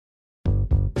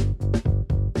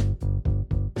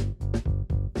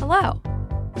Hello!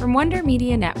 From Wonder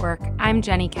Media Network, I'm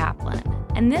Jenny Kaplan,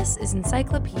 and this is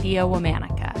Encyclopedia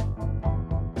Womanica.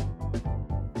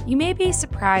 You may be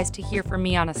surprised to hear from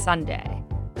me on a Sunday,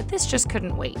 but this just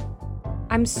couldn't wait.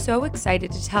 I'm so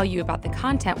excited to tell you about the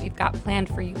content we've got planned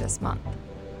for you this month.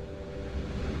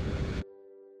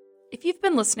 If you've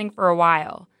been listening for a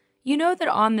while, you know that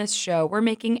on this show we're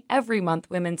making every month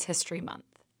Women's History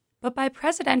Month. But by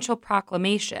presidential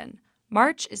proclamation,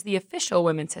 March is the official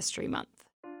Women's History Month.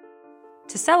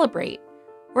 To celebrate,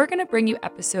 we're going to bring you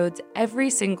episodes every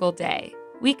single day,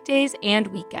 weekdays and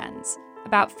weekends,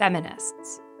 about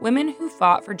feminists, women who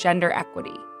fought for gender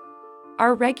equity.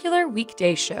 Our regular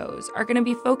weekday shows are going to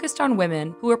be focused on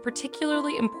women who are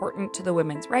particularly important to the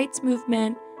women's rights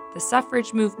movement, the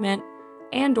suffrage movement,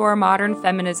 and/or modern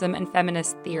feminism and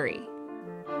feminist theory.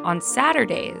 On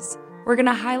Saturdays, we're going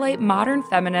to highlight modern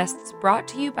feminists brought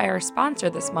to you by our sponsor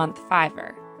this month,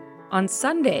 Fiverr. On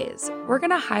Sundays, we're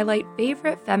going to highlight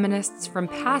favorite feminists from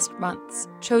past months,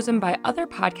 chosen by other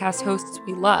podcast hosts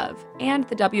we love and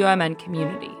the WMN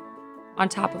community. On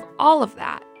top of all of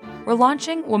that, we're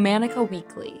launching Womanica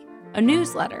Weekly, a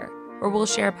newsletter where we'll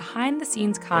share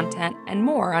behind-the-scenes content and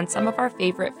more on some of our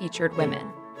favorite featured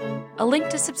women. A link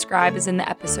to subscribe is in the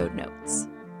episode notes.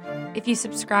 If you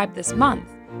subscribe this month,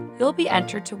 you'll be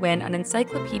entered to win an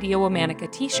Encyclopedia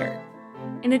Womanica t-shirt.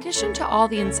 In addition to all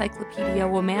the Encyclopedia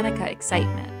Womanica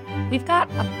excitement, we've got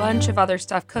a bunch of other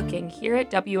stuff cooking here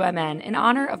at WMN in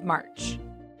honor of March.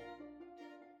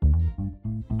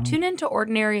 Tune in to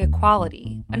Ordinary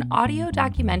Equality, an audio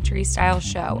documentary-style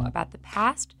show about the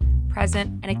past,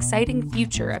 present, and exciting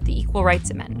future of the Equal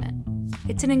Rights Amendment.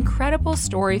 It's an incredible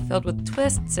story filled with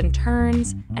twists and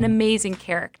turns and amazing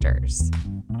characters.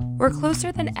 We're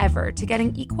closer than ever to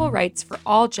getting equal rights for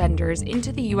all genders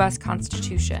into the U.S.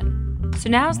 Constitution, so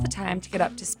now's the time to get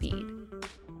up to speed.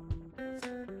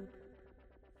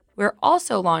 We're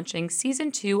also launching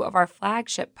Season 2 of our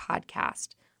flagship podcast,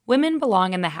 Women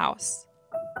Belong in the House.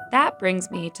 That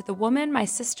brings me to the woman my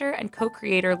sister and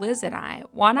co-creator Liz and I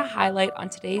want to highlight on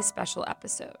today's special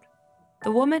episode.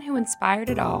 The woman who inspired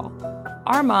it all,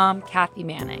 our mom, Kathy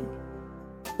Manning.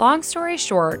 Long story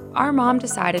short, our mom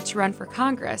decided to run for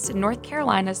Congress in North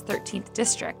Carolina's 13th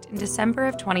District in December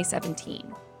of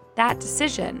 2017. That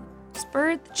decision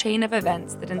spurred the chain of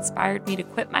events that inspired me to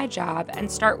quit my job and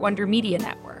start Wonder Media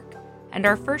Network, and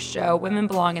our first show, Women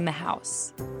Belong in the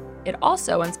House. It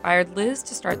also inspired Liz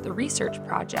to start the research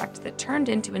project that turned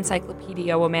into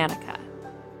Encyclopedia Womanica.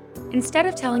 Instead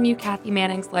of telling you Kathy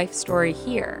Manning's life story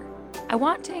here, I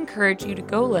want to encourage you to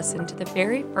go listen to the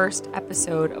very first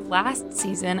episode of last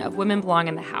season of Women Belong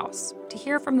in the House to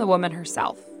hear from the woman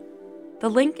herself. The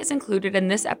link is included in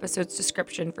this episode's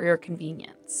description for your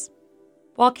convenience.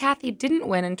 While Kathy didn't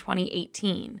win in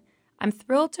 2018, I'm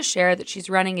thrilled to share that she's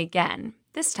running again,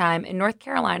 this time in North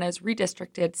Carolina's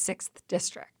redistricted 6th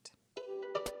District.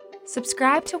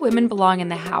 Subscribe to Women Belong in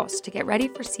the House to get ready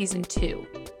for Season 2.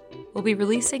 We'll be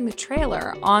releasing the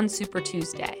trailer on Super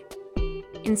Tuesday.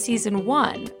 In Season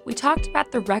 1, we talked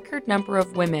about the record number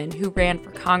of women who ran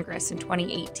for Congress in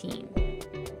 2018.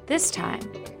 This time,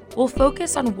 we'll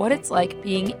focus on what it's like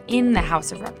being in the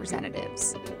House of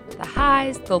Representatives, the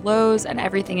highs, the lows, and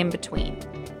everything in between.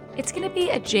 It's going to be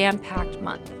a jam-packed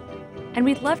month, and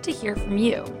we'd love to hear from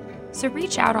you. So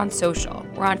reach out on social.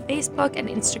 We're on Facebook and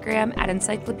Instagram at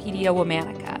Encyclopedia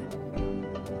Womanica.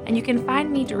 And you can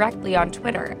find me directly on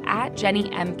Twitter at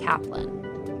Jenny M. Kaplan.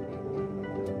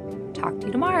 Talk to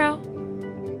you tomorrow.